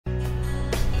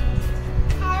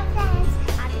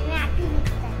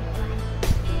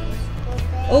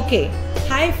Okay,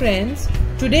 hi friends.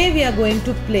 Today we are going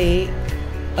to play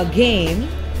a game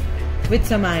with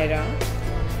Samaira,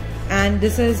 and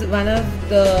this is one of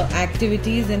the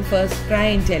activities in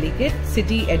Firstcry Intellikit,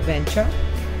 City Adventure.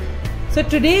 So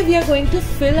today we are going to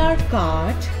fill our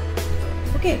cart.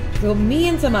 Okay, so me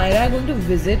and Samaira are going to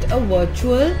visit a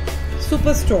virtual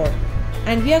superstore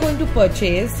and we are going to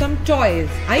purchase some toys.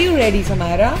 Are you ready,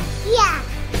 Samaira? Yeah.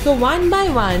 So one by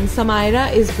one,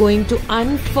 Samaira is going to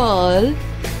unfurl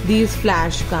these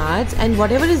flashcards, and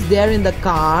whatever is there in the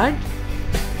card,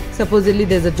 supposedly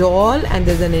there's a doll and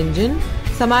there's an engine,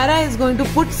 Samaira is going to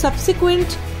put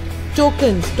subsequent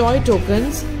tokens, toy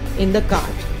tokens in the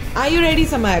card. Are you ready,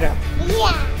 Samaira?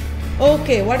 Yeah.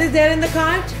 Okay, what is there in the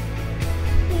card?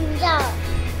 Doll.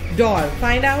 Doll.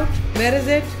 Find out. Where is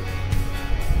it?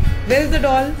 Where is the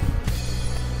doll?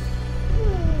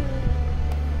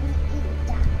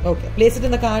 Okay, place it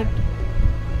in the card.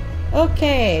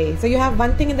 Okay, so you have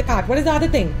one thing in the cart. What is the other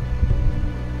thing?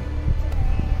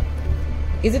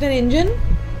 Is it an engine?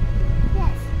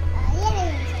 Yes.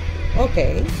 Yeah.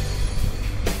 Okay.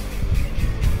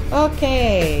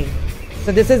 Okay.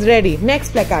 So this is ready.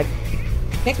 Next placard.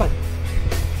 Next one.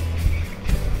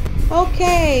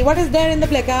 Okay, what is there in the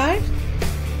placard?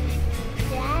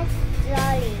 That's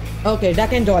Dolly. Okay,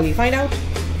 duck and dolly. Find out.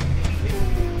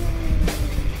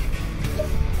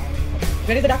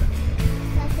 Where is the duck?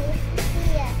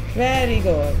 Here. Very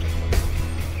good.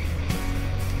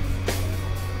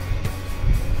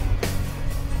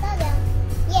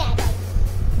 Yeah.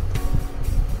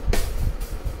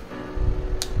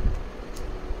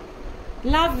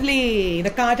 Lovely. The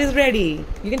cart is ready.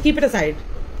 You can keep it aside.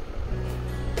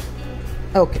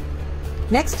 Okay.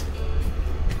 Next.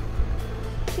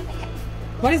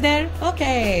 What is there?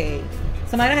 Okay.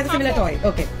 Samaira has a similar toy.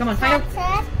 Okay, come on, find out.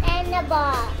 Tortoise and a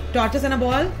ball. Tortoise and a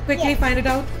ball. Quickly Yes. find it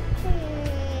out.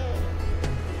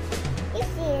 Is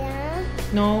here.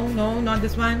 No, not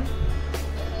this one.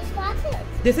 This is tortoise.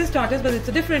 This is tortoise, but it's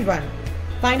a different one.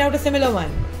 Find out a similar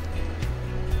one.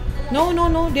 No,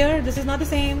 dear. This is not the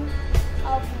same.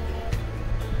 Okay.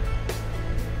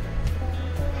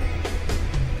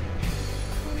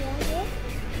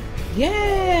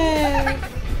 Yeah.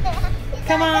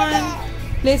 Come on.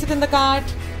 Place it in the cart.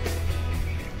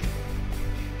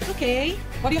 Okay.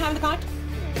 What do you have in the cart?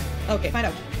 Okay, find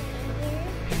out.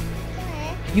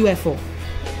 UFO.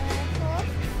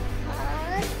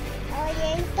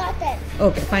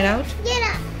 Okay, find out.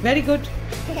 Yeah. Very good.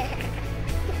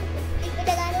 Ikut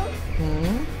dengar tu.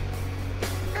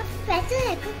 Apa tu?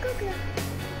 Kok.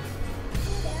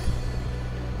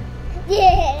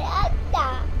 Yeah,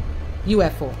 ada.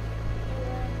 UFO.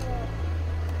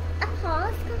 Apa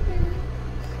sekarang?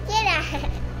 Yeah.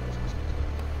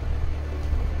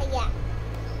 Yeah.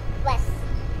 Bus.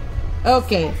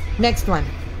 Okay, next one.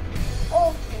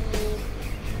 Okay.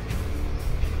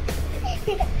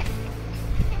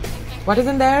 What is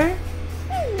in there?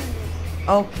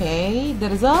 Okay,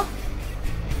 there is a.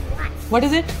 What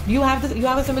is it? You have this. You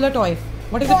have a similar toy.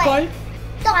 What is it Toy. called?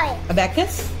 Toy.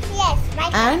 Abacus Yes,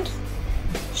 right. and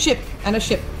ship and a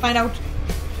ship. Find out.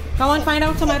 Come on, find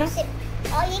out, Samaira. Sip.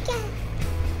 Oh, you can.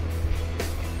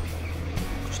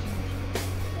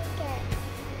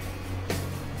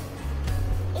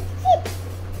 It's sip.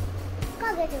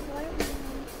 Kau get it for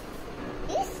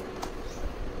this?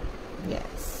 Yes.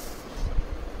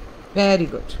 Very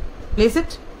good. Place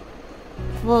it.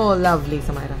 Oh, lovely,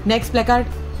 Samaira. Next placard.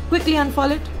 Quickly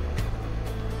unfold it.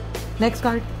 Next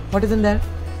card. What is in there?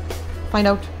 Find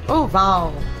out. Oh,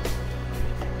 wow.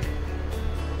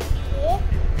 Okay.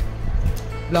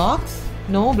 Blocks?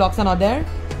 No, blocks are not there.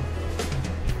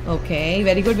 Okay,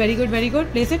 very good, very good, very good.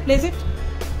 Place it, place it.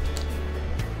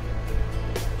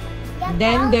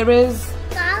 Then there is.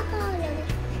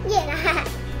 Yeah.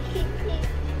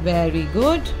 Very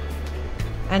good.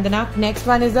 And the next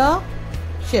one is a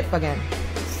ship again.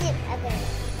 Sip again.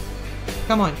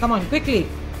 Come on, quickly.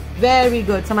 Very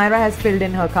good. Samaira has filled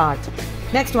in her cart.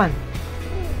 Next one.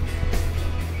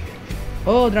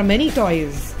 Oh, there are many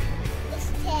toys.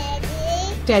 It's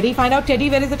Teddy. Teddy, find out Teddy.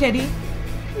 Where is the Teddy?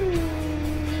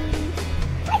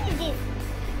 What is this?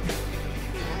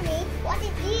 Mommy, what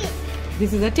is this?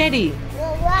 This is a Teddy.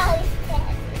 Oh, wow, it's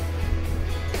Teddy.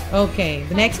 Okay,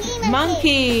 the next monkey.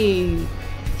 Monkey.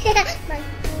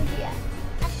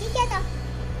 Aquí क्या था?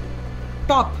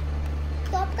 Top.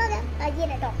 Top का था? ये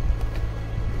ना top.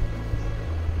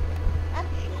 अब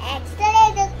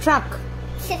accelerator. Truck.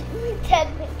 Truck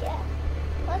में क्या?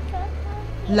 What truck?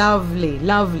 Lovely,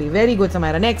 lovely. Very good,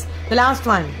 Samaira. Next, the last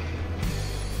one.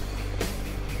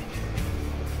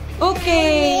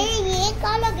 Okay. ये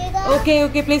कहाँ लगेगा?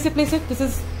 Okay, place it. This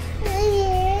is.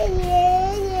 ये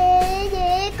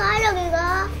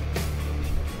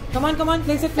Come on,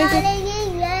 place it.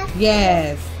 Yes.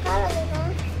 Yes.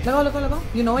 Lagaओ.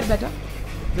 You know it better.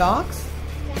 Blocks.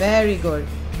 Very good.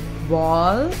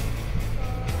 Ball.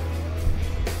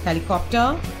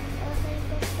 Helicopter.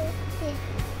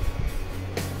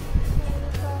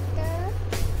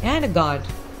 And a guard.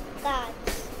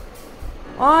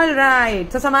 All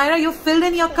right. So Samaira, you filled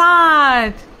in your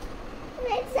card.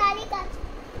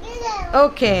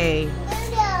 Okay.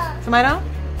 Samaira,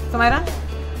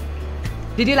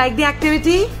 did you like the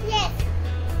activity?